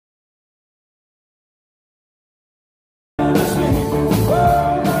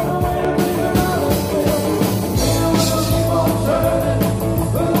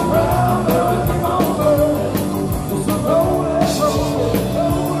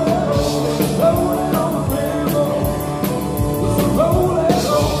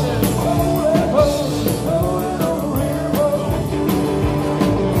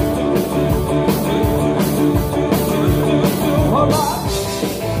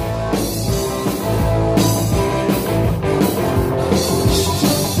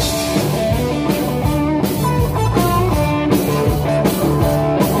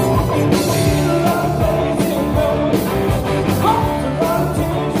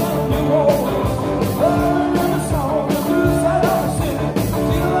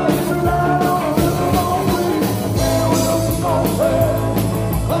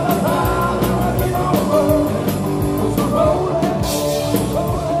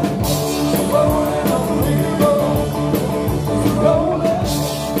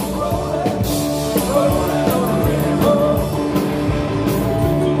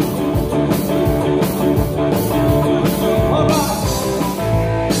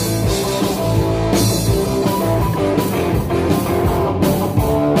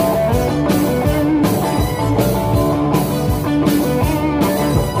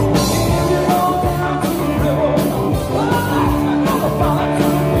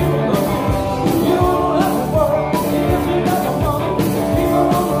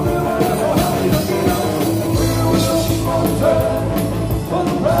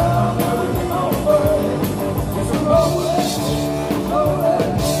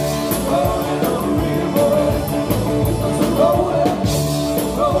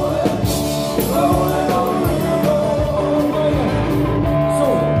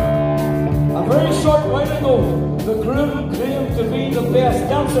best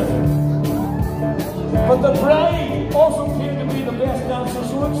dancer. But the bride also came to be the best dancer,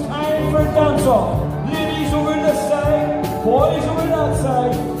 so it's time for a dance-off. Ladies over this side, boys over that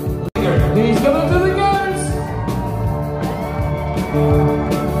side. Please give it to the girls.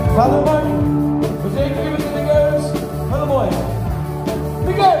 Father Martin, would you like to give it to the girls or the boys?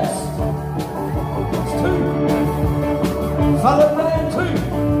 The girls. It's two. Father Brian, two.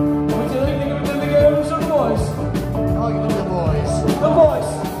 Would you like to give it to the girls or the boys? I'll give it to the boys. The boys.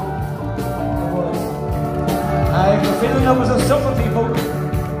 The boys. I have a feeling that was a sympathy vote.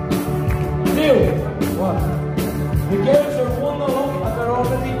 Deal. What? The girls are 1-0 and they're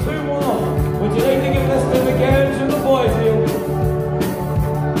already 2-1. Would you like to give this to the girls or the boys, Neil?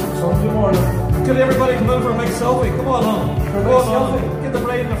 Sunday morning. Could everybody come in for a big selfie? Come on, hon. For a big selfie? Get the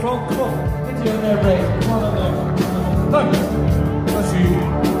bride in the front, come on. Get you in there, bride. Come on in there. No. That's you.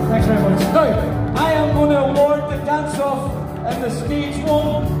 Thanks very much. Now, I am going to award the dance-off and the stage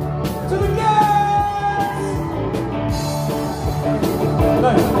one to the girls!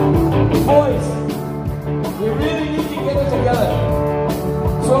 Now, boys, you really need to get it together.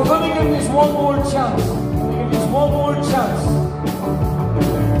 So I'm going to give you one more chance. I'm going to give you one more chance.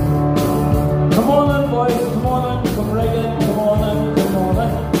 Come on in, boys. Come on in. Come right in. Come on in. Come on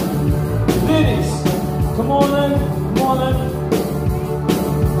in. Ladies, come on in. Come on in.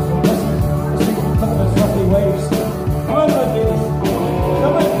 Look at those lovely waves. Come on, ladies.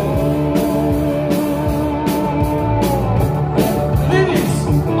 Come in. Ladies,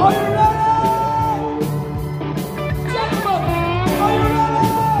 are you ready? Gentlemen, are you ready?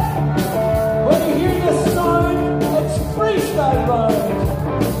 When you hear this sound, it's freestyle round.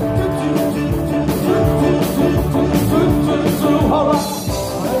 All right.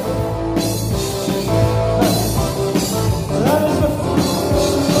 That is the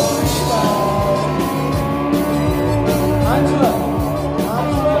Angela,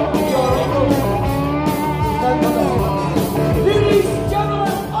 you're ladies and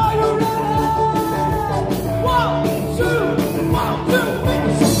gentlemen, are you ready? 1, 2, 1, 2,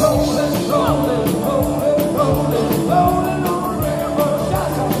 rolling, rolling, rolling, rolling, rolling on the river,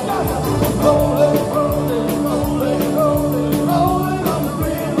 rolling, rolling, rolling, rolling, rolling on the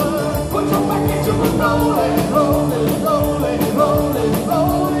river. Put your back into the rolling, rolling, rolling, rolling,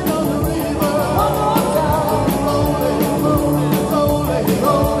 rolling on the river. One more time, rolling, rolling, rolling,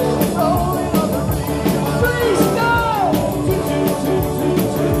 rolling, rolling on the river. Freestyle!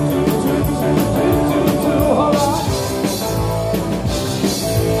 All right.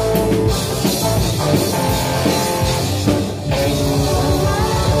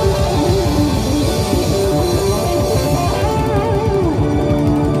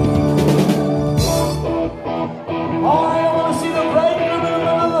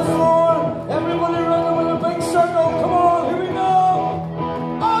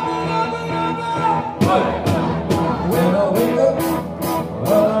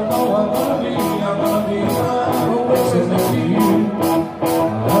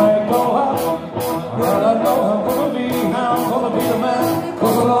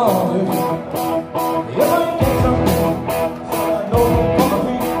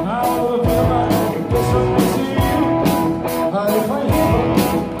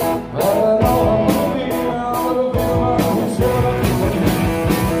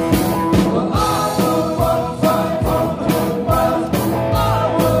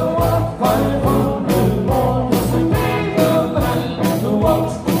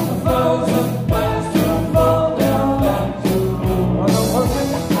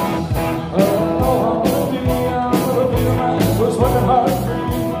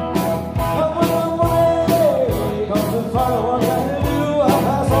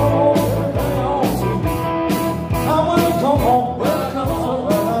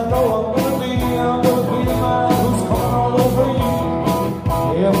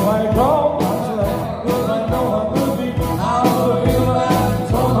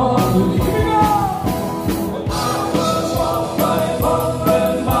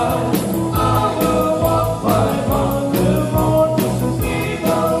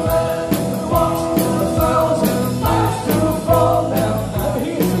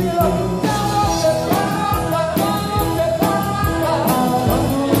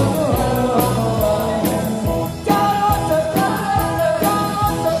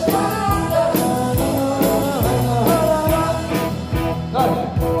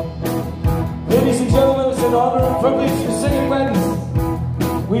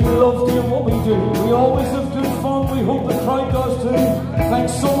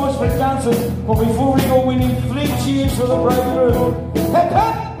 Thanks so much for dancing, but before we go, we need 3 cheers for the bride and groom. Hip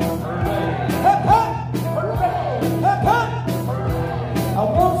hip! Hip hip! Hip hip!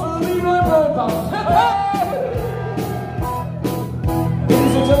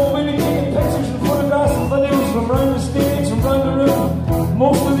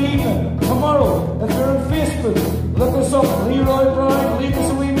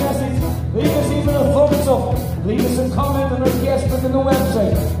 Leave us a comment on our guest book on the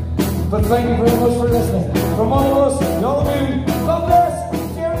website. But thank you very much for listening. From all of us, all of you, God bless.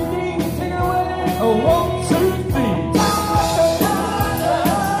 Jerry Dean, take it away. A 1, 2, 3.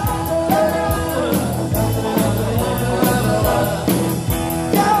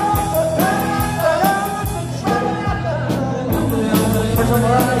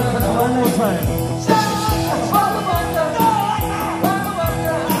 One more time.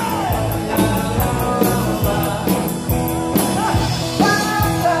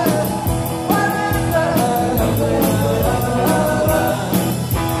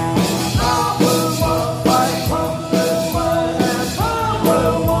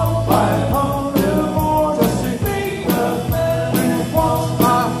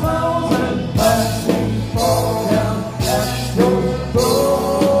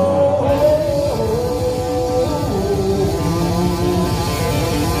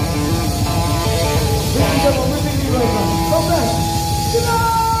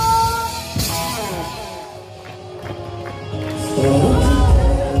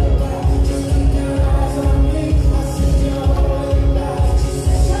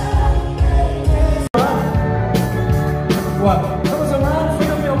 What? There was a man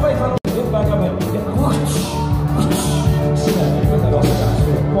filling me up by the get back up and get whoosh.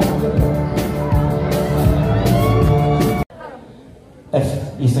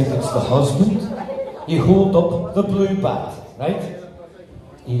 If you think it's the husband, you hold up the blue bat, right?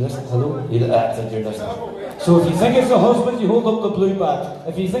 You listen, hello? You're listening. So if you think it's the husband, you hold up the blue bat.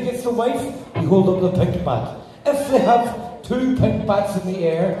 If you think it's the wife, you hold up the pink bat. If they have 2 pink bats in the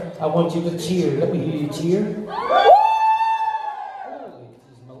air, I want you to cheer. Let me hear you cheer.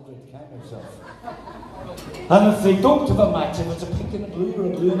 And if they don't have a match, if it's a pink and a blue or a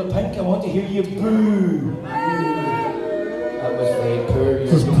blue and a pink, I want to hear you boo. That was very poor.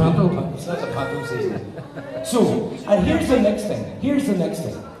 It's not the panto season. So, and here's the next thing. Here's the next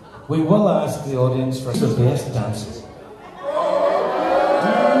thing. We will ask the audience for the best dancers.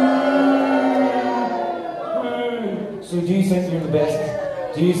 So do you think you're the best?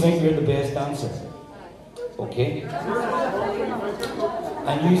 Do you think you're the best dancer? Okay.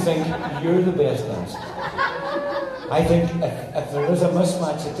 And you think you're the best dancer? I think if there is a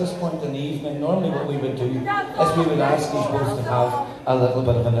mismatch at this point in the evening, normally what we would do is we would ask these both to have a little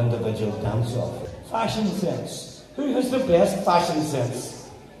bit of an individual dance-off. Fashion sense. Who has the best fashion sense?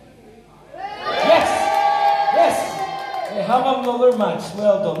 Yes! Yes! We have another match.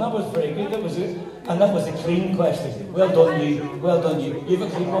 Well done. That was very good. That was it. And that was a clean question. Well done, you. Well done, you. You have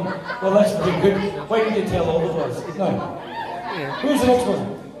a clean one. Well, that's pretty good. Why did you tell all of us? Now, here's the next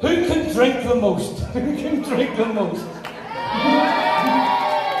one. Who can drink the most? Who can drink the most?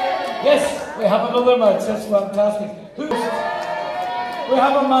 Yes, we have another match. That's fantastic. We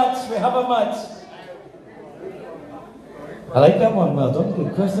have a match. We have a match. I like that one. Well done.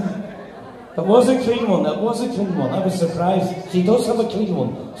 Good question. That was a clean one. That was a clean one. I was surprised. She does have a clean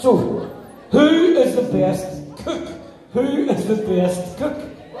one. So, who is the best cook? Who is the best cook?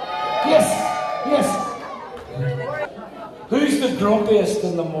 Yes. Yes. Who's the grumpiest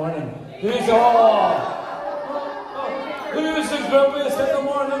in the morning? Who's the grumpiest in the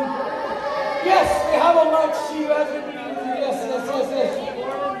morning? Yes, we have a match. Yes.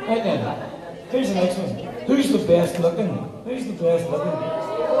 Right then. Here's the next one. Who's the best looking? Who's the best looking?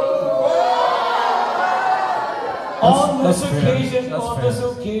 On this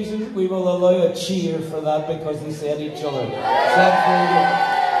occasion, we will allow a cheer for that because they said each other. That's very good.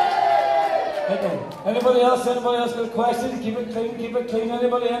 Anybody else got a question? Keep it clean.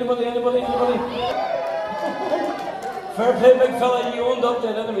 Anybody? Fair play, big fella, you owned up to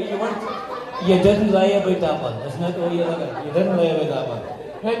it anyway. You didn't lie about that one. Isn't that all you did? You didn't lie about that one.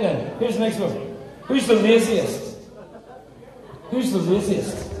 Right then, here's the next one. Who's the laziest? Who's the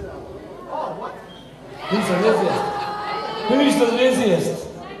laziest? Who's the laziest? Who's the laziest?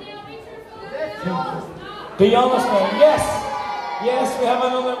 Be honest now. Yes! Yes, we have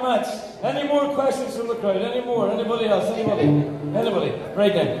another match. Any more questions from the crowd? Any more? Anybody else? Anybody?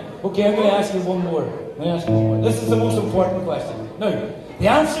 Right then. Okay, I'm going to ask you one more. This is the most important question. Now, the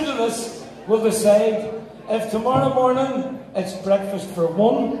answer to this will decide if tomorrow morning it's breakfast for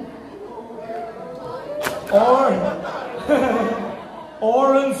one,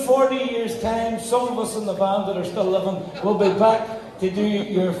 or in 40 years' time, some of us in the band that are still living will be back to do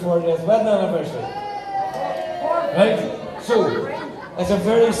your 40th wedding anniversary. Right? So, it's a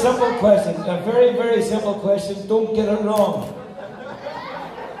very simple question. A very, very simple question. Don't get it wrong.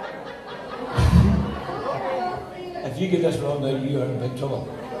 If you get this wrong now, you are in big trouble.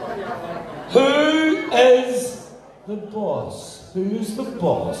 Who is the boss? Who's the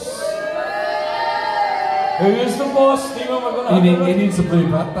boss? Who is the boss, Stephen? We're gonna have He needs a blue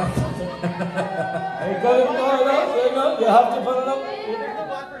bat back. You got it, there you go. You have to put it up.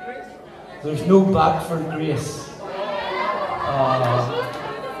 There's no back for Grace.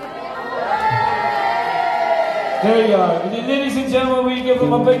 There you are. Ladies and gentlemen, we give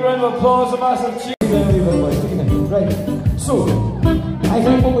them a big round of applause, a massive cheer. Right. So, I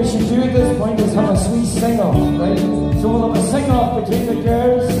think what we should do at this point is have a sweet sing-off, right? So we'll have a sing-off between the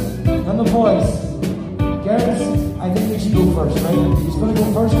girls and the boys. Girls, I think we should go first, right? Who's going to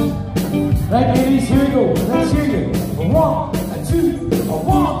go first? Right, ladies, here we go. Let's hear you. 1, 2,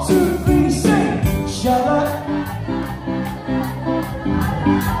 1, 2, 3, sing. Shabba.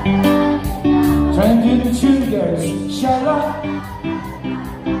 Try and do the tune, girls. Shabba.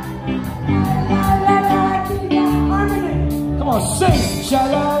 Come on, sing.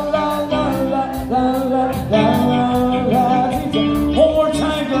 Shabba la la la la la la la. One more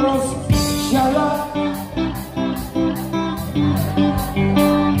time, girls. Shabba.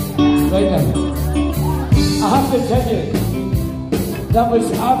 Right now, I have to tell you, that was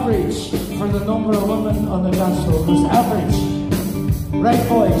average for the number of women on the dance floor. It was average. Right,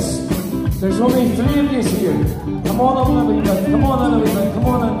 boys? There's only 3 of you here. Come on up, everybody. Come on in, everybody. Come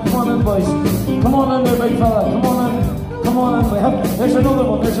on in, boys. Come on in there, big fella. Come on in. Come on in. There's another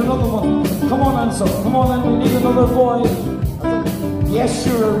one. There's another one. Come on in, son. Come on in. We need another boy. Yes,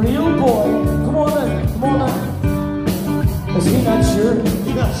 you're a real boy. Come on in. Come on in. Is he not sure?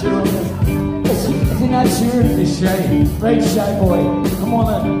 He's not sure. Is he not sure? He's shy. Right, shy boy. Come on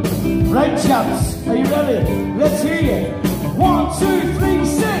in. Right, chaps. Are you ready? Let's hear you. 1, 2, 3,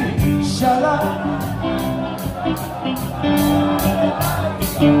 sing. Shut up.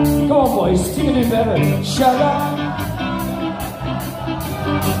 Come on, boys. You can do better. Shut up.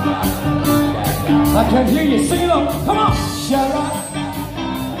 I can't hear you. Sing it up. Come on. Shut up.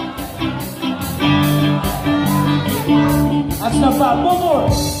 That's not bad. One more.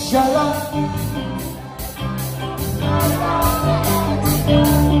 Shut up.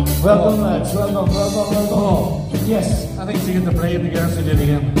 Well done, lads. Well done, well done, well done. Oh, yes. I think she get the play and the girls to do it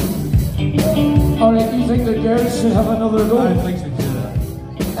again. Alright, you think the girls should have another go? I think she did that.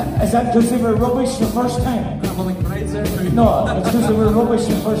 Is that because they were rubbish the first time? Well, the pride's there too. No, it's because they were rubbish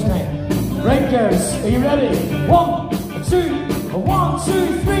the first time. Right, girls, are you ready? 1, 2, 1,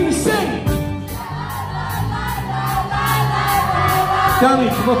 2, 3, sing! Dannii,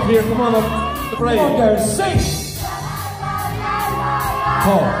 come up here, come on up. The Come on, bride. girls, sing!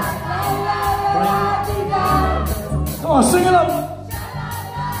 Oh. Come on, sing it up!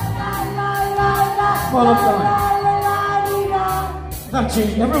 Come on up, Dannii. Not you,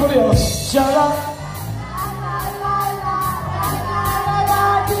 everybody else. Shut up!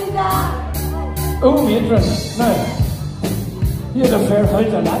 Oh, matron, now, you had a fair fight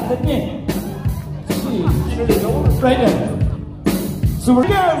of that, didn't you? Gee, right then. So we're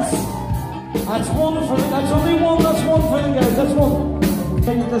girls. That's one for that's only one. That's one for the girls. That's one.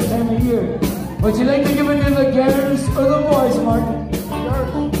 Take it this time of year. Would you like to give it to the girls or the boys, Martin?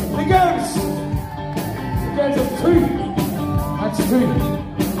 The girls. The girls have 2. That's 2.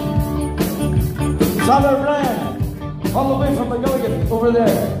 Tyler Bryan, all the way from the Gilligan over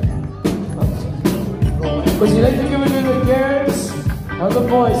there. Would you like to give it to the girls or the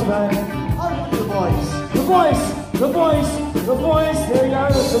boys, man? I'll do the boys. The boys. The boys. The boys. There you are.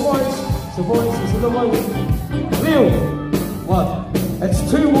 It's the boys. The boys. This is the boys. Leo. What? It's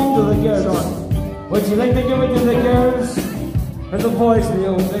 2-1 to the girls. Would you like to give it to the girls or the boys,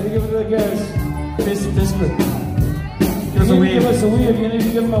 Leo? Would you like to give it to the girls? Fist. Give us a You need to wave. give us a wave. You need to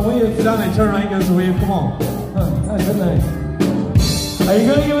give them a wave. Dannii, turn around, give us a wave, come on. That's it now. Are you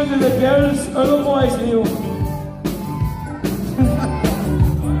going to give it to the girls or the boys, Leo?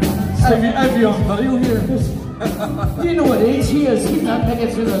 Have you on video here? Do you know what age he is? He's not making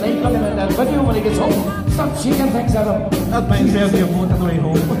it through the night looking at that video when he gets home. Stop shaking things at him. That reminds me of the on the way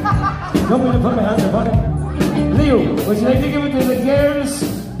home. Come in and put my hand in your pocket. Leo, would you like to give it to the girls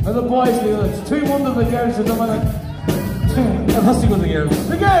or the boys, Leo? It's 2-1 to the girls at the minute. It has to go to the girls.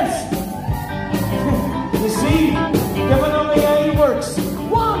 The girls! You see, giving them the eye works.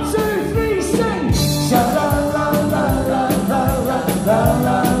 1, 2, 3, sing!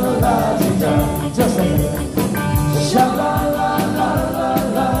 Sha-la-la-la-la-la-la-la-la-la-la. Just sing it.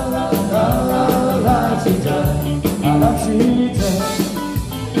 Sha-la-la-la-la-la-la-la-la-la-la-la-la.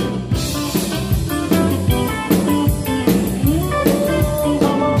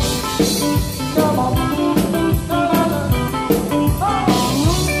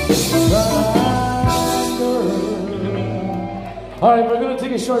 All right, we're going to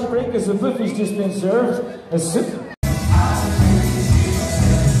take a short break because the buffet's just been served.